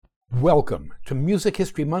Welcome to Music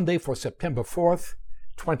History Monday for September 4th,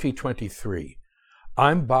 2023.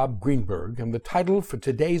 I'm Bob Greenberg, and the title for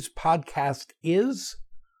today's podcast is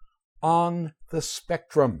On the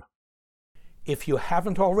Spectrum. If you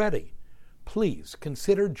haven't already, please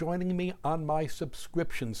consider joining me on my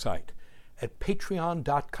subscription site at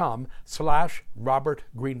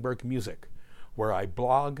patreon.com/RobertGreenbergMusic, where I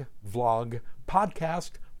blog, vlog,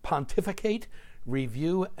 podcast, pontificate,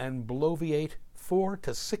 review, and bloviate 4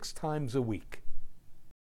 to 6 times a week.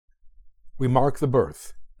 We mark the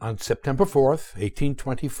birth, on September 4th,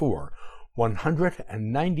 1824,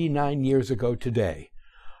 199 years ago today,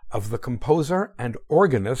 of the composer and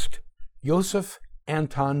organist Joseph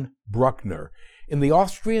Anton Bruckner in the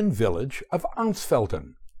Austrian village of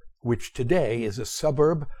Ansfelden, which today is a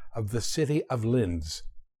suburb of the city of Linz.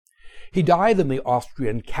 He died in the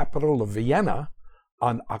Austrian capital of Vienna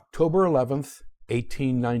on October 11th,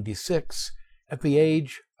 1896, at the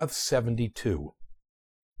age of 72.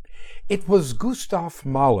 It was Gustav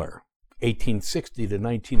Mahler, 1860 to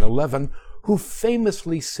 1911, who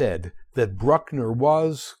famously said that Bruckner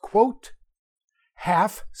was, quote,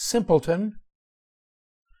 half simpleton,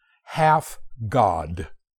 half God,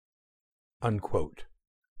 unquote.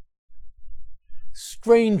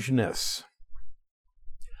 Strangeness.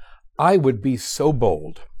 I would be so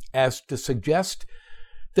bold as to suggest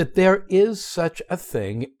that there is such a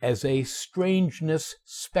thing as a strangeness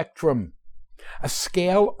spectrum, a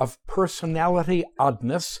scale of personality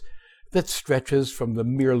oddness that stretches from the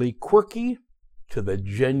merely quirky to the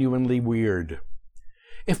genuinely weird.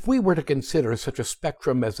 If we were to consider such a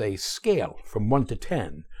spectrum as a scale from 1 to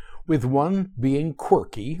 10, with 1 being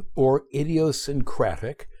quirky or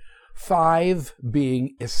idiosyncratic, 5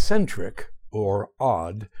 being eccentric or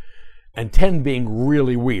odd, and 10 being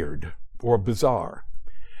really weird or bizarre,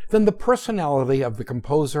 then the personality of the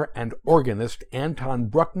composer and organist Anton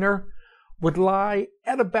Bruckner would lie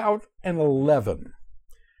at about an 11,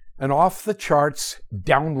 an off-the-charts,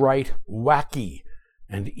 downright wacky,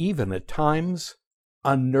 and even at times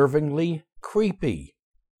unnervingly creepy.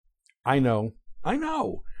 I know.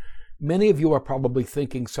 Many of you are probably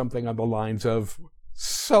thinking something on the lines of,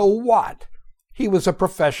 so what? He was a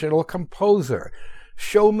professional composer.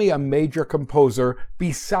 Show me a major composer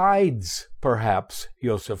besides, perhaps,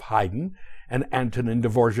 Joseph Haydn and Antonin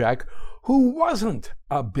Dvorak, who wasn't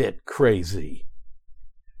a bit crazy.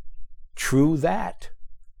 True that.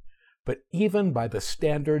 But even by the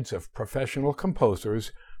standards of professional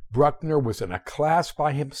composers, Bruckner was in a class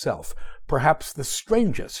by himself, perhaps the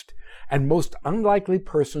strangest and most unlikely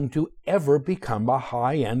person to ever become a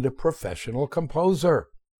high-end professional composer.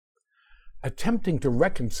 Attempting to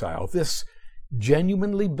reconcile this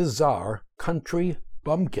genuinely bizarre country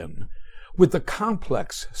bumpkin with the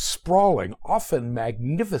complex, sprawling, often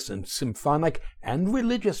magnificent symphonic and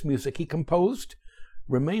religious music he composed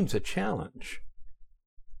remains a challenge.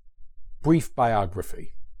 Brief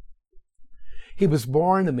biography. He was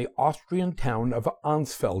born in the Austrian town of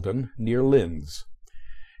Ansfelden near Linz.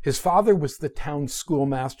 His father was the town's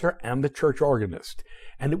schoolmaster and the church organist,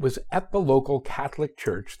 and it was at the local Catholic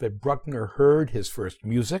church that Bruckner heard his first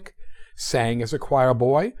music, sang as a choir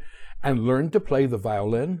boy, and learned to play the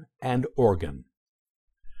violin and organ.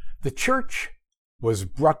 The church was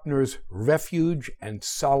Bruckner's refuge and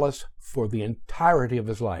solace for the entirety of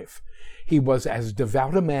his life. He was as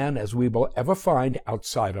devout a man as we will ever find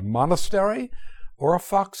outside a monastery or a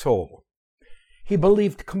foxhole. He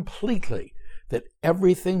believed completely that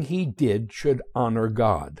everything he did should honor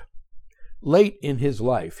God. Late in his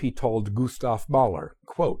life, he told Gustav Mahler,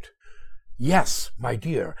 quote, "Yes, my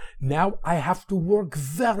dear, now I have to work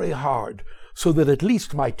very hard so that at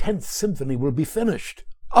least my 10th symphony will be finished.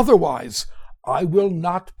 Otherwise, I will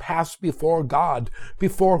not pass before God,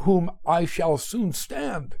 before whom I shall soon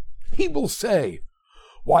stand. He will say,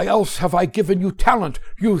 'Why else have I given you talent,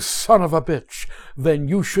 you son of a bitch? Then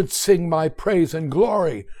you should sing my praise and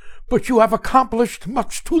glory. But you have accomplished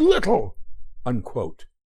much too little,'" unquote.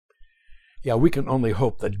 Yeah, we can only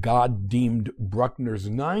hope that God deemed Bruckner's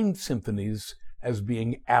 9 symphonies as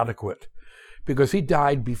being adequate, because he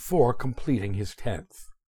died before completing his 10th.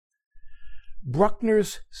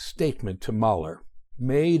 Bruckner's statement to Mahler,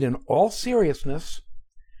 made in all seriousness,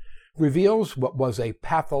 reveals what was a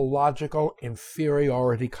pathological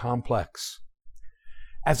inferiority complex.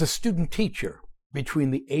 As a student teacher between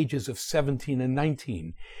the ages of 17 and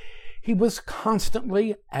 19, he was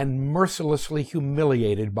constantly and mercilessly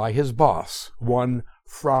humiliated by his boss, one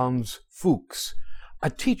Franz Fuchs, a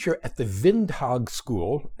teacher at the Windhag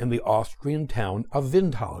School in the Austrian town of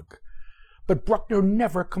Windhag. But Bruckner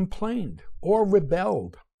never complained or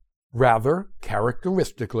rebelled. Rather,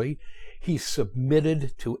 characteristically, He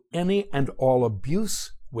submitted to any and all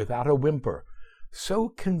abuse without a whimper. So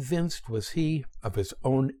convinced was he of his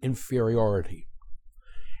own inferiority.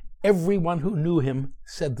 Everyone who knew him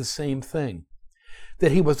said the same thing,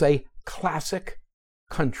 that he was a classic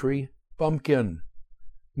country bumpkin,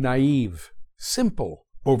 naive, simple,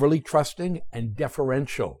 overly trusting, and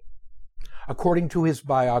deferential. According to his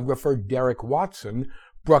biographer, Derek Watson,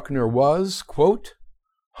 Bruckner was, quote,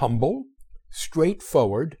 humble,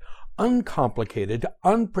 straightforward, uncomplicated,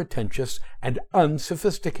 unpretentious, and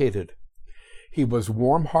unsophisticated. He was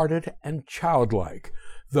warm-hearted and childlike,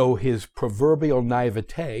 though his proverbial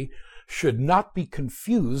naivete should not be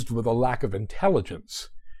confused with a lack of intelligence.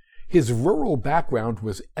 His rural background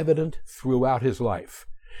was evident throughout his life.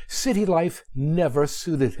 City life never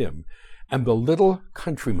suited him, and the little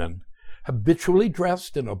countryman, habitually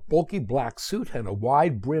dressed in a bulky black suit and a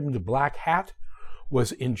wide-brimmed black hat,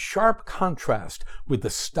 was in sharp contrast with the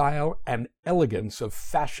style and elegance of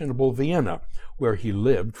fashionable Vienna, where he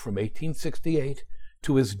lived from 1868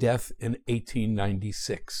 to his death in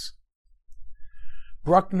 1896.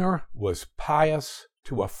 Bruckner was pious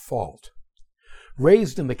to a fault.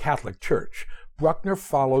 Raised in the Catholic Church, Bruckner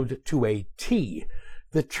followed to a T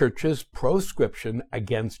the Church's proscription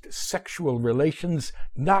against sexual relations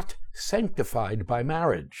not sanctified by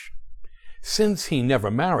marriage. Since he never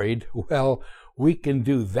married, well, we can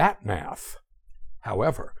do that math.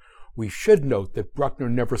 However, we should note that Bruckner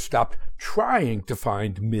never stopped trying to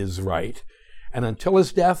find Ms. Right, and until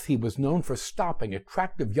his death he was known for stopping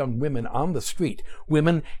attractive young women on the street,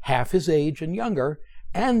 women half his age and younger,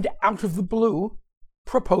 and out of the blue,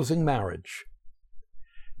 proposing marriage.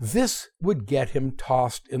 This would get him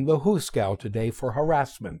tossed in the Hooskow today for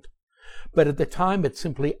harassment, but at the time it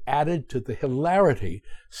simply added to the hilarity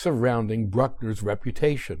surrounding Bruckner's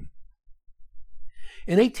reputation.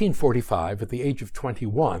 In 1845, at the age of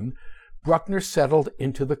 21, Bruckner settled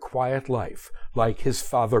into the quiet life, like his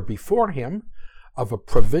father before him, of a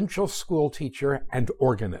provincial school teacher and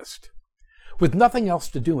organist. With nothing else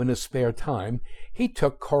to do in his spare time, he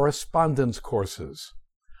took correspondence courses.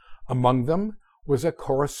 Among them was a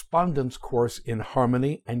correspondence course in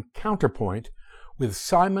harmony and counterpoint with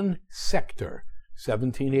Simon Sechter,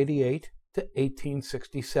 1788 to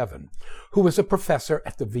 1867, who was a professor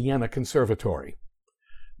at the Vienna Conservatory.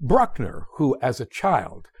 Bruckner, who as a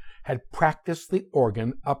child had practiced the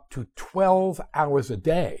organ up to 12 hours a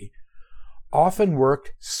day, often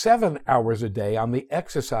worked 7 hours a day on the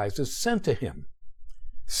exercises sent to him.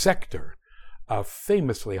 Sechter, a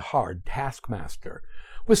famously hard taskmaster,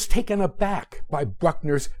 was taken aback by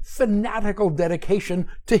Bruckner's fanatical dedication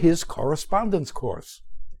to his correspondence course.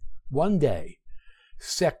 One day,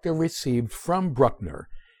 Sechter received from Bruckner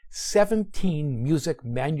 17 music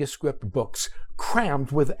manuscript books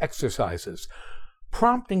crammed with exercises,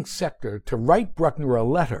 prompting Sechter to write Bruckner a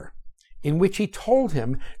letter in which he told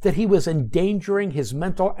him that he was endangering his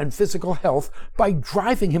mental and physical health by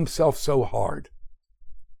driving himself so hard.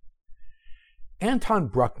 Anton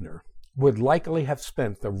Bruckner would likely have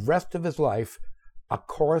spent the rest of his life a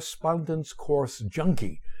correspondence course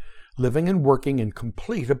junkie, living and working in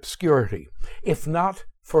complete obscurity, if not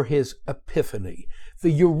for his epiphany,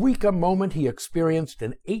 the eureka moment he experienced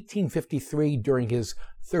in 1853 during his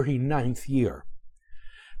 39th year.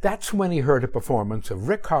 That's when he heard a performance of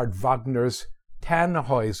Richard Wagner's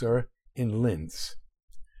Tannhäuser in Linz.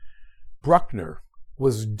 Bruckner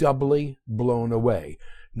was doubly blown away,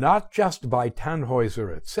 not just by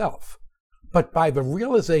Tannhäuser itself, but by the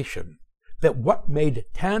realization that what made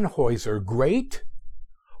Tannhäuser great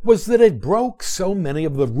was that it broke so many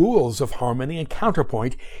of the rules of harmony and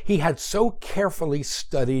counterpoint he had so carefully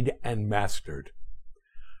studied and mastered.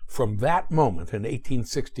 From that moment in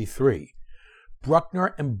 1863,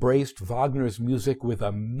 Bruckner embraced Wagner's music with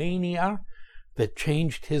a mania that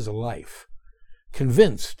changed his life.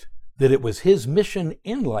 Convinced that it was his mission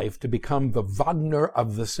in life to become the Wagner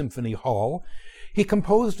of the Symphony Hall, he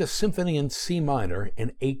composed a symphony in C minor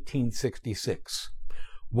in 1866.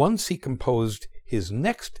 Once he composed his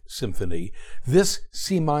next symphony, this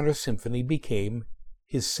C minor symphony became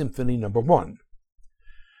his Symphony No. 1.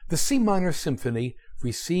 The C minor symphony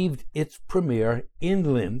received its premiere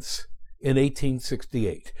in Linz in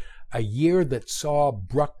 1868, a year that saw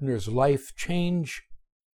Bruckner's life change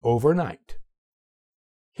overnight.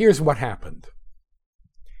 Here's what happened.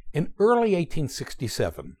 In early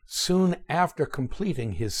 1867, soon after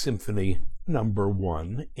completing his Symphony No.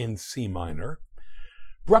 1 in C minor,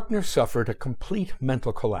 Bruckner suffered a complete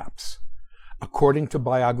mental collapse. According to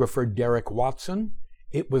biographer Derek Watson,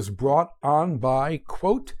 it was brought on by,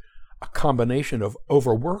 quote, a combination of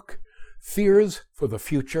overwork, fears for the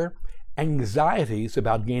future, anxieties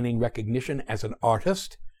about gaining recognition as an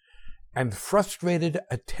artist, and frustrated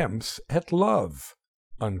attempts at love,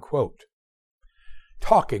 unquote.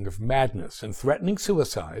 Talking of madness and threatening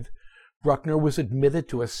suicide, Bruckner was admitted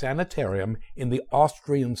to a sanitarium in the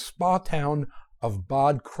Austrian spa town of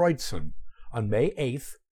Bad Kreuzen on May 8,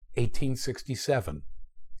 1867.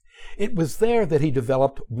 It was there that he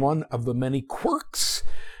developed one of the many quirks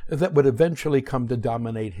that would eventually come to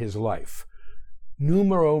dominate his life,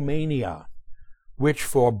 numeromania, which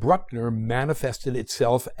for Bruckner manifested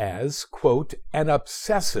itself as, quote, an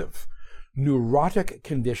obsessive, neurotic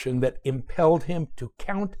condition that impelled him to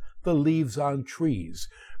count the leaves on trees,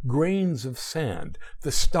 grains of sand,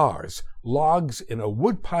 the stars, logs in a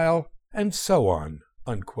woodpile, and so on,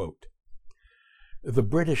 unquote. The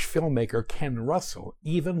British filmmaker Ken Russell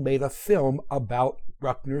even made a film about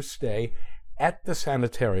Bruckner's stay at the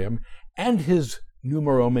sanitarium and his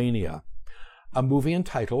numeromania, a movie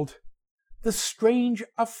entitled The Strange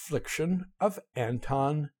Affliction of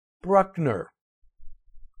Anton Bruckner,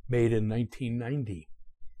 made in 1990.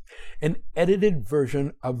 An edited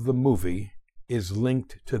version of the movie is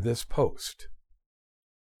linked to this post.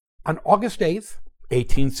 On August 8th,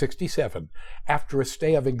 1867, after a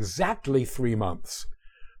stay of exactly 3 months,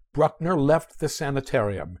 Bruckner left the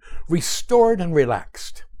sanitarium, restored and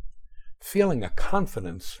relaxed. Feeling a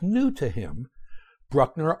confidence new to him,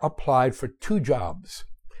 Bruckner applied for 2 jobs,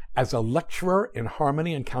 as a lecturer in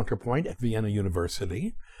harmony and counterpoint at Vienna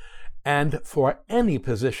University, and for any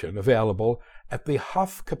position available at the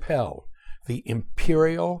Hofkapelle, the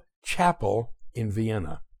Imperial Chapel in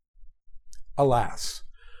Vienna. Alas,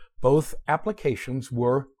 both applications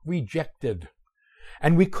were rejected,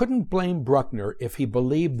 and we couldn't blame Bruckner if he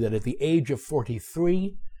believed that at the age of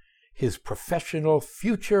 43, his professional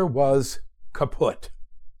future was kaput.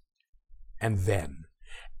 And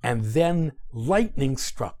then lightning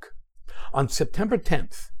struck. On September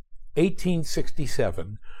 10th,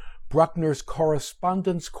 1867, Bruckner's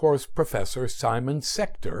correspondence course professor, Simon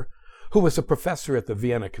Sechter, who was a professor at the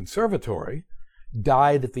Vienna Conservatory,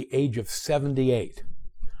 died at the age of 78.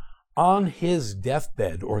 On his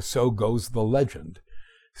deathbed, or so goes the legend,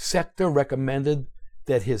 Sechter recommended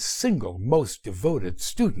that his single most devoted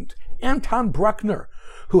student, Anton Bruckner,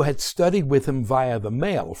 who had studied with him via the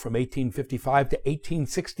mail from 1855 to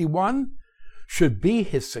 1861, should be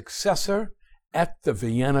his successor at the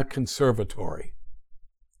Vienna Conservatory.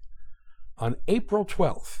 On April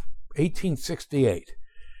 12, 1868,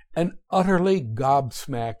 an utterly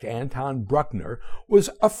gobsmacked Anton Bruckner was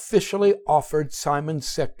officially offered Simon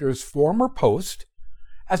Sechter's former post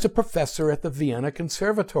as a professor at the Vienna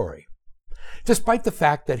Conservatory. Despite the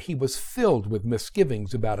fact that he was filled with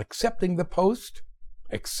misgivings about accepting the post,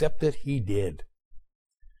 accept it he did.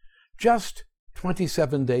 Just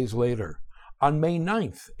 27 days later, on May 9,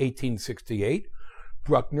 1868,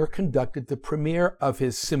 Bruckner conducted the premiere of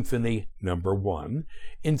his Symphony No. 1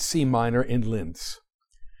 in C minor in Linz.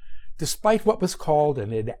 Despite what was called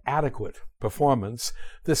an inadequate performance,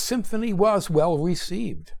 the symphony was well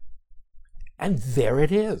received. And there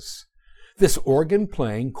it is, this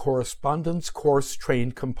organ-playing correspondence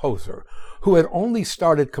course-trained composer, who had only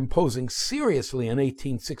started composing seriously in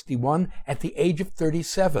 1861 at the age of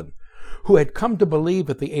 37, who had come to believe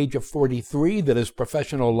at the age of 43 that his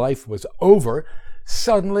professional life was over,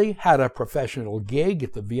 suddenly had a professional gig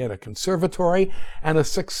at the Vienna Conservatory and a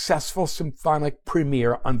successful symphonic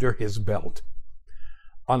premiere under his belt.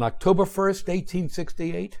 On October 1st,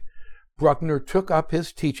 1868, Bruckner took up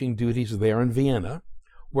his teaching duties there in Vienna,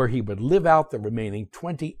 where he would live out the remaining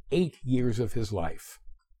 28 years of his life.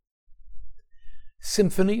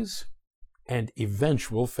 Symphonies and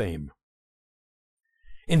eventual fame.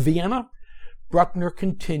 In Vienna, Bruckner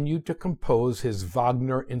continued to compose his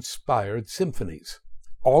Wagner-inspired symphonies.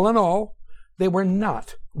 All in all, they were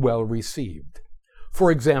not well received.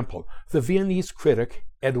 For example, the Viennese critic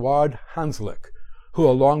Eduard Hanslick, who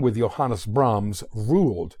along with Johannes Brahms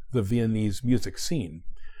ruled the Viennese music scene,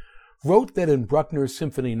 wrote that in Bruckner's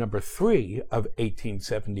Symphony No. 3 of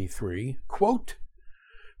 1873, quote,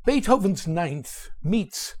 Beethoven's Ninth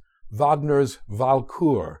meets Wagner's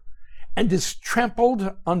Walküre and is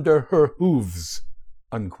trampled under her hooves,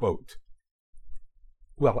 unquote.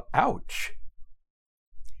 Well, ouch.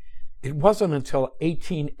 It wasn't until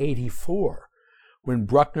 1884, when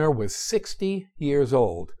Bruckner was 60 years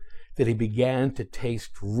old, that he began to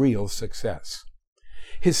taste real success.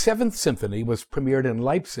 His Seventh Symphony was premiered in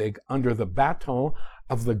Leipzig under the baton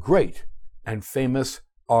of the great and famous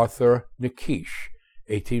Arthur Nikisch,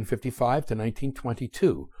 1855 to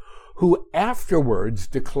 1922, who afterwards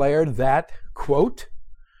declared that, quote,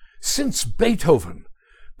 since Beethoven,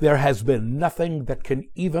 There has been nothing that can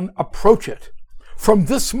even approach it. From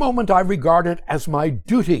this moment, I regard it as my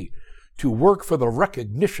duty to work for the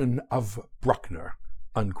recognition of Bruckner,"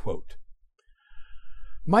 unquote.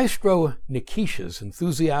 Maestro Nikisha's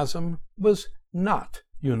enthusiasm was not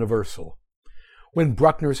universal. When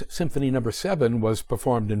Bruckner's Symphony No. 7 was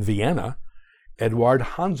performed in Vienna, Eduard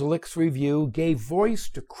Hanslick's review gave voice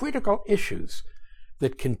to critical issues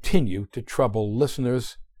that continue to trouble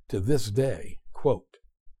listeners to this day. Quote,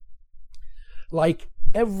 "Like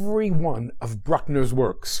every one of Bruckner's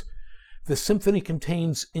works, the symphony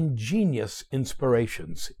contains ingenious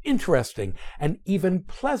inspirations, interesting and even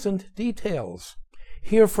pleasant details,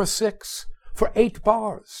 here for 6, for 8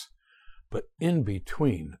 bars. But in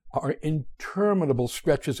between are interminable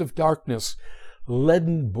stretches of darkness,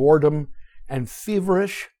 leaden boredom, and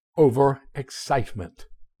feverish over-excitement,"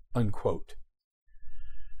 unquote.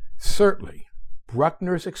 Certainly,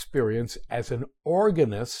 Bruckner's experience as an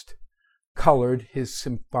organist colored his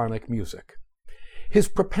symphonic music. His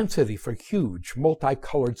propensity for huge,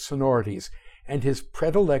 multicolored sonorities and his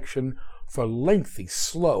predilection for lengthy,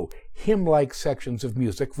 slow, hymn-like sections of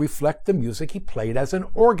music reflect the music he played as an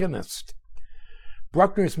organist.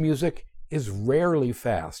 Bruckner's music is rarely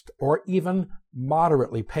fast or even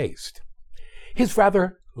moderately paced. His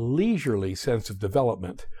rather leisurely sense of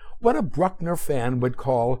development, what a Bruckner fan would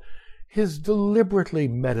call his deliberately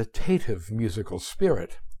meditative musical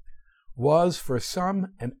spirit, was for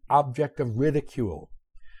some an object of ridicule.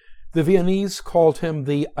 The Viennese called him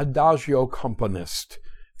the adagio componist,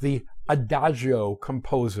 the adagio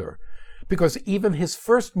composer, because even his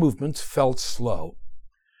first movements felt slow.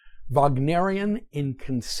 Wagnerian in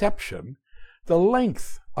conception, the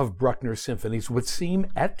length of Bruckner's symphonies would seem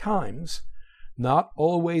at times not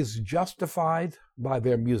always justified by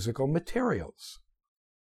their musical materials.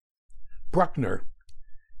 Bruckner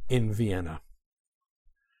in Vienna.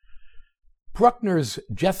 Bruckner's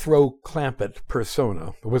Jethro Clampett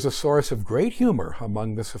persona was a source of great humor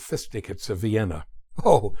among the sophisticates of Vienna.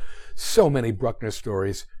 Oh, so many Bruckner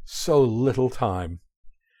stories, so little time.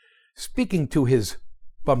 Speaking to his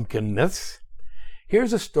bumpkinness,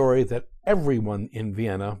 here's a story that everyone in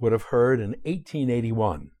Vienna would have heard in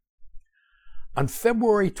 1881. On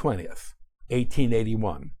February 20th,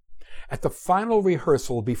 1881, at the final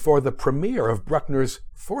rehearsal before the premiere of Bruckner's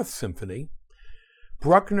Fourth Symphony,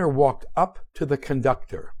 Bruckner walked up to the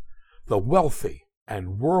conductor, the wealthy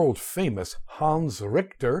and world-famous Hans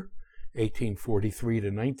Richter, 1843 to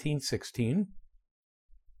 1916,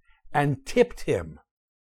 and tipped him.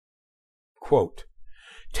 Quote,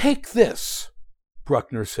 "Take this,"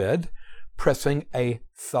 Bruckner said, pressing a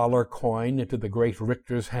thaler coin into the great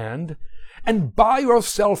Richter's hand, "and buy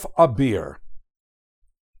yourself a beer."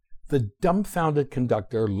 The dumbfounded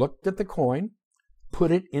conductor looked at the coin, put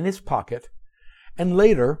it in his pocket, and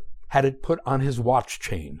later had it put on his watch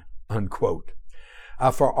chain, unquote.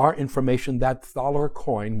 For our information, that thaler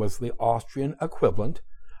coin was the Austrian equivalent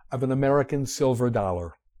of an American silver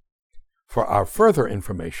dollar. For our further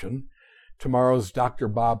information, tomorrow's Dr.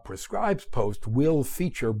 Bob Prescribes post will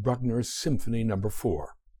feature Bruckner's Symphony No.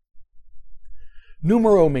 4.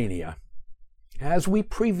 Numeromania. As we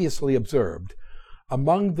previously observed,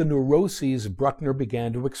 among the neuroses Bruckner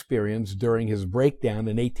began to experience during his breakdown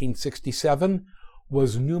in 1867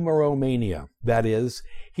 was numeromania. That is,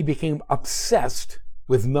 he became obsessed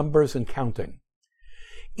with numbers and counting.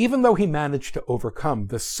 Even though he managed to overcome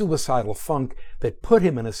the suicidal funk that put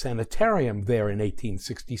him in a sanitarium there in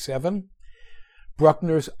 1867,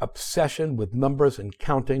 Bruckner's obsession with numbers and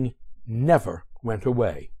counting never went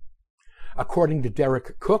away. According to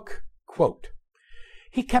Derek Cook, quote,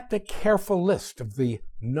 "He kept a careful list of the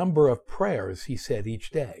number of prayers he said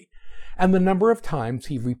each day, and the number of times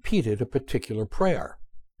he repeated a particular prayer.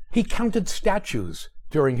 He counted statues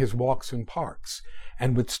during his walks in parks,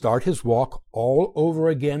 and would start his walk all over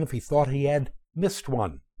again if he thought he had missed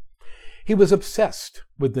one. He was obsessed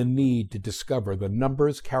with the need to discover the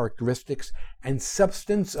numbers, characteristics, and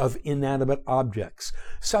substance of inanimate objects,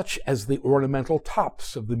 such as the ornamental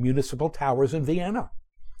tops of the municipal towers in Vienna.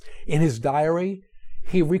 In his diary,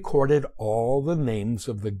 he recorded all the names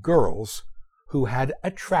of the girls who had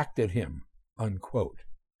attracted him," unquote.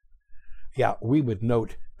 Yeah, we would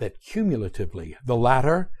note that cumulatively, the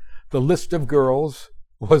list of girls,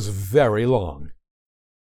 was very long.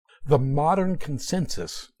 The modern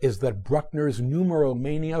consensus is that Bruckner's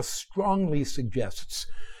numeromania strongly suggests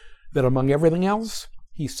that, among everything else,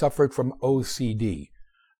 he suffered from OCD,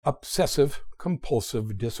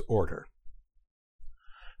 obsessive-compulsive disorder.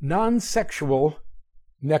 Non-sexual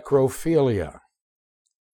necrophilia.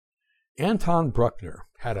 Anton Bruckner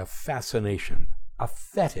had a fascination, a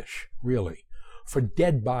fetish, really, for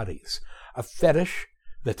dead bodies, a fetish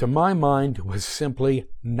that to my mind was simply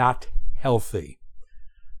not healthy.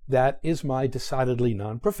 That is my decidedly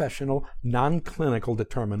non-professional, non-clinical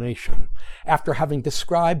determination. After having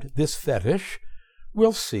described this fetish,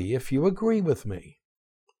 we'll see if you agree with me.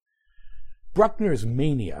 Bruckner's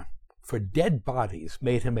mania for dead bodies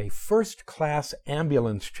made him a first-class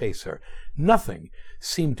ambulance chaser. Nothing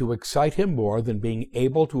seemed to excite him more than being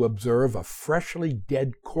able to observe a freshly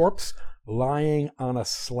dead corpse lying on a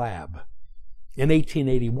slab. In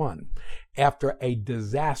 1881, after a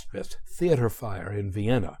disastrous theater fire in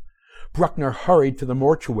Vienna, Bruckner hurried to the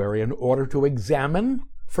mortuary in order to examine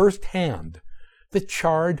firsthand the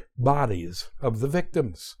charred bodies of the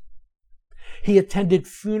victims. He attended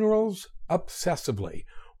funerals obsessively,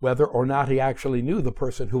 whether or not he actually knew the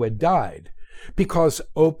person who had died, because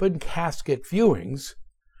open casket viewings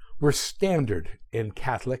were standard in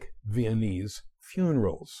Catholic Viennese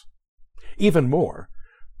funerals. Even more,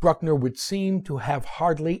 Bruckner would seem to have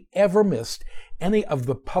hardly ever missed any of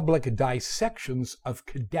the public dissections of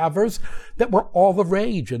cadavers that were all the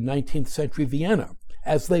rage in 19th century Vienna,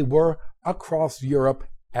 as they were across Europe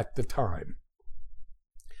at the time.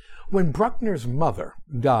 When Bruckner's mother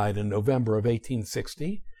died in November of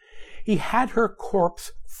 1860, he had her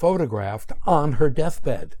corpse photographed on her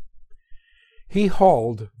deathbed. He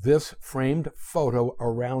hauled this framed photo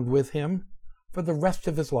around with him for the rest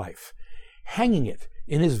of his life, hanging it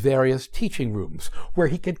in his various teaching rooms, where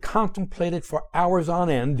he could contemplate it for hours on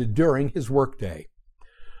end during his workday.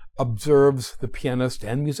 Observes the pianist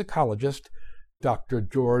and musicologist Dr.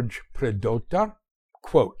 George Predotta,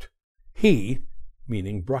 quote, "He,"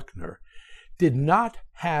 meaning Bruckner, "did not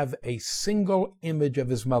have a single image of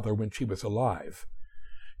his mother when she was alive.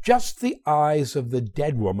 Just the eyes of the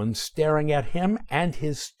dead woman staring at him and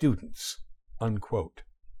his students," unquote.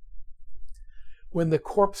 When the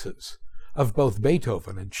corpses of both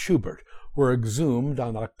Beethoven and Schubert were exhumed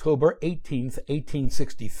on October 18,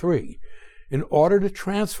 1863, in order to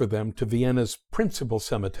transfer them to Vienna's principal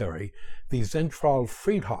cemetery, the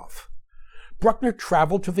Zentralfriedhof, Bruckner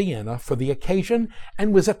traveled to Vienna for the occasion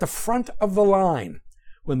and was at the front of the line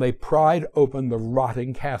when they pried open the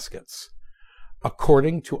rotting caskets.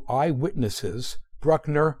 According to eyewitnesses,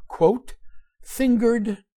 Bruckner, quote,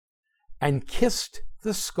 "fingered and kissed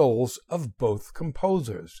the skulls of both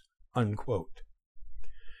composers," unquote.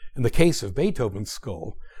 In the case of Beethoven's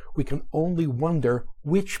skull, we can only wonder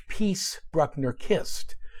which piece Bruckner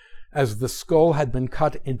kissed, as the skull had been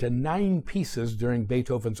cut into 9 pieces during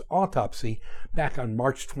Beethoven's autopsy back on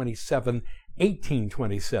March 27,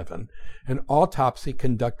 1827, an autopsy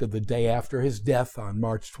conducted the day after his death on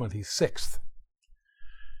March 26th.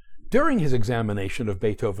 During his examination of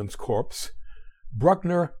Beethoven's corpse,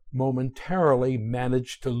 Bruckner momentarily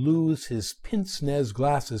managed to lose his pince-nez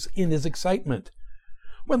glasses in his excitement,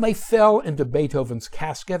 when they fell into Beethoven's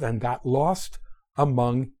casket and got lost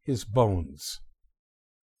among his bones.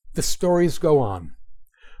 The stories go on.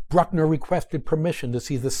 Bruckner requested permission to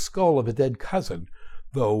see the skull of a dead cousin,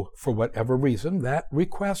 though for whatever reason that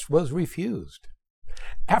request was refused.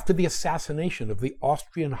 After the assassination of the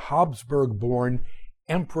Austrian Habsburg-born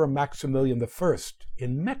Emperor Maximilian I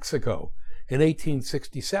in Mexico in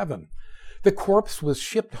 1867, the corpse was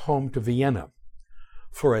shipped home to Vienna.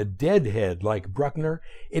 For a deadhead like Bruckner,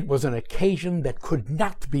 it was an occasion that could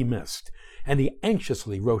not be missed, and he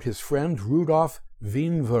anxiously wrote his friend Rudolf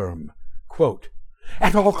Wienwurm, quote,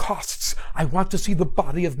 "At all costs, I want to see the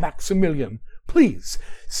body of Maximilian. Please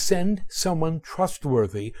send someone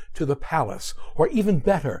trustworthy to the palace, or even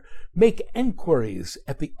better, make enquiries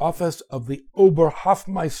at the office of the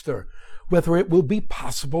Oberhofmeister whether it will be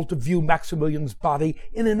possible to view Maximilian's body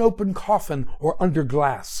in an open coffin or under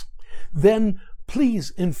glass. Then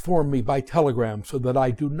please inform me by telegram so that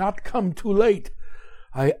I do not come too late.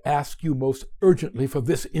 I ask you most urgently for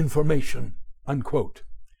this information," unquote.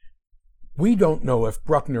 We don't know if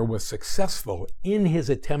Bruckner was successful in his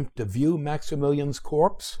attempt to view Maximilian's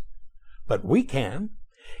corpse, but we can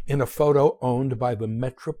in a photo owned by the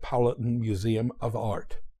Metropolitan Museum of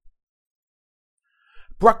Art.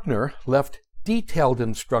 Bruckner left detailed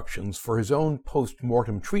instructions for his own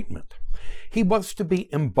post-mortem treatment. He was to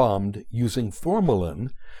be embalmed using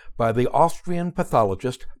formalin by the Austrian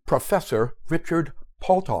pathologist Professor Richard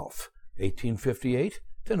Paltolf, 1858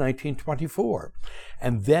 to 1924,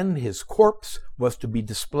 and then his corpse was to be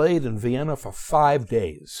displayed in Vienna for 5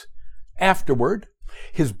 days. Afterward,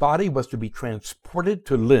 his body was to be transported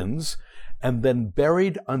to Linz and then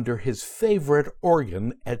buried under his favorite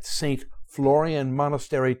organ at St. Florian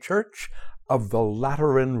Monastery Church of the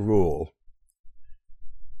Lateran Rule.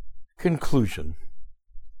 Conclusion.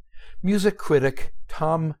 Music critic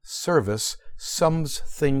Tom Service sums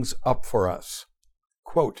things up for us.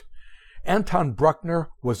 Quote, Anton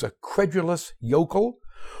Bruckner was a credulous yokel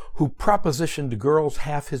who propositioned girls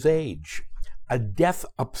half his age, a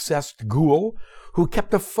death-obsessed ghoul who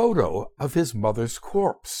kept a photo of his mother's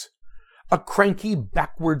corpse, a cranky,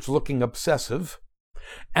 backwards-looking obsessive,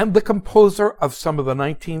 and the composer of some of the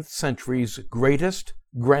 19th century's greatest,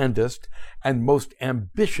 grandest, and most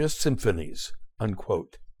ambitious symphonies,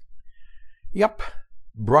 unquote. Yep,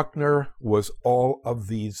 Bruckner was all of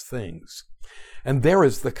these things. And there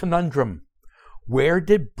is the conundrum. Where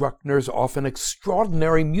did Bruckner's often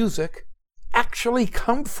extraordinary music actually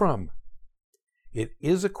come from? It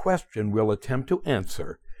is a question we'll attempt to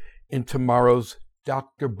answer in tomorrow's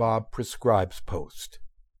Dr. Bob Prescribes post.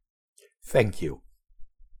 Thank you.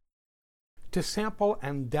 To sample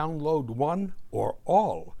and download one or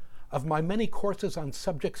all of my many courses on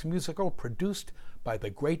subjects musical produced by the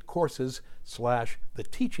Great Courses / The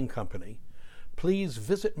Teaching Company, please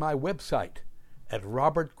visit my website at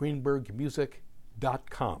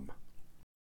robertgreenbergmusic.com.